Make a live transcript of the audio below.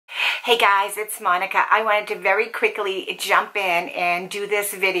Hey guys, it's Monika. I wanted to very quickly jump in and do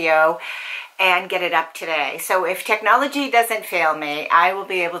this video and get it up today. So if technology doesn't fail me, I will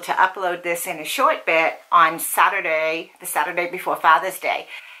be able to upload this in a short bit on Saturday, the Saturday before Father's Day.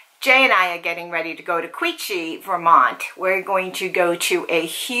 Jay and I are getting ready to go to Queechee, Vermont. We're going to go to a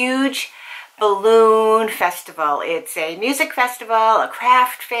huge balloon festival. It's a music festival, a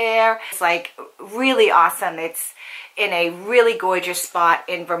craft fair. It's like really awesome. It's in a really gorgeous spot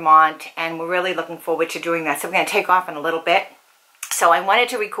in Vermont, and we're really looking forward to doing that. So we're going to take off in a little bit. So I wanted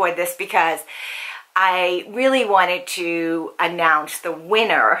to record this because I really wanted to announce the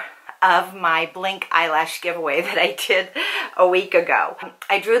winner of my Blinq I-Lash giveaway that I did a week ago.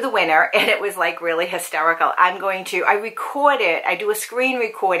 I drew the winner and it was like really hysterical. I record it, I do a screen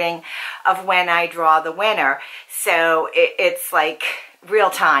recording of when I draw the winner. So it's like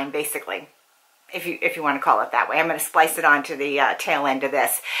real time basically, if you want to call it that way. I'm going to splice it onto the tail end of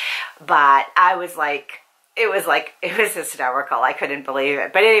this. But I was like, it was hysterical. I couldn't believe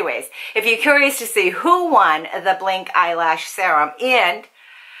it. But anyways, if you're curious to see who won the Blinq I-Lash serum, and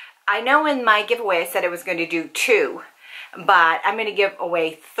I know in my giveaway I said I was going to do 2, but I'm going to give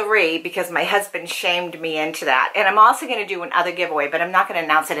away 3 because my husband shamed me into that. And I'm also going to do another giveaway, but I'm not going to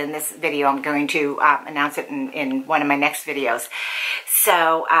announce it in this video. I'm going to announce it in one of my next videos.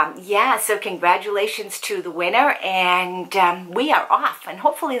 So yeah, so congratulations to the winner, and we are off, and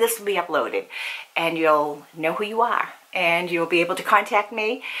hopefully this will be uploaded and you'll know who you are. And you'll be able to contact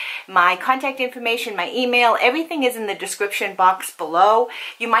me. My contact information, my email, everything is in the description box below.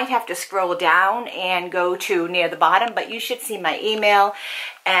 You might have to scroll down and go to near the bottom, but you should see my email,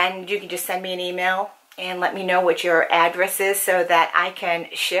 and you can just send me an email and let me know what your address is so that I can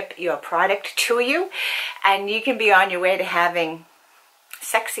ship your product to you, and you can be on your way to having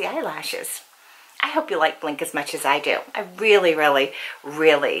sexy eyelashes. I hope you like Blinq as much as I do. I really, really,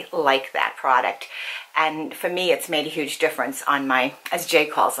 really like that product. And for me, it's made a huge difference on my, as Jay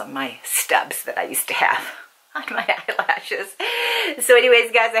calls them, my stubs that I used to have on my eyelashes. So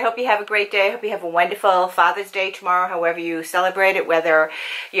anyways, guys, I hope you have a great day. I hope you have a wonderful Father's Day tomorrow, however you celebrate it, whether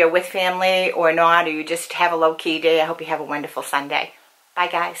you're with family or not, or you just have a low-key day. I hope you have a wonderful Sunday. Bye,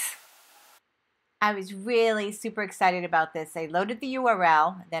 guys. I was really super excited about this. I loaded the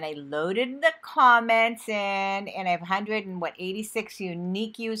URL, then I loaded the comments in, and I have 186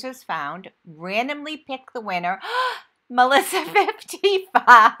 unique users found. Randomly picked the winner, Melissa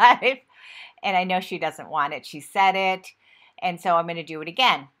 55. And I know she doesn't want it. She said it. And so I'm going to do it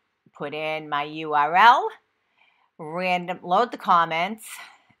again. Put in my URL, load the comments,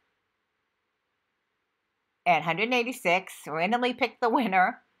 and 186, randomly pick the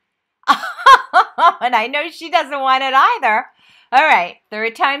winner. And I know she doesn't want it either. All right,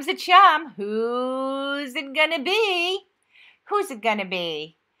 3rd time's a charm. Who's it gonna be? Who's it gonna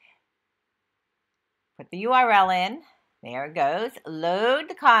be? Put the URL in. There it goes. Load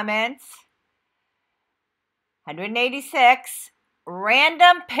the comments. 186.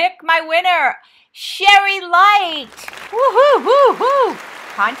 Random pick my winner. Sherry Light. Woohoo, woohoo.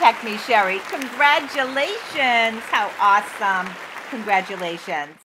 Contact me, Sherry. Congratulations. How awesome. Congratulations.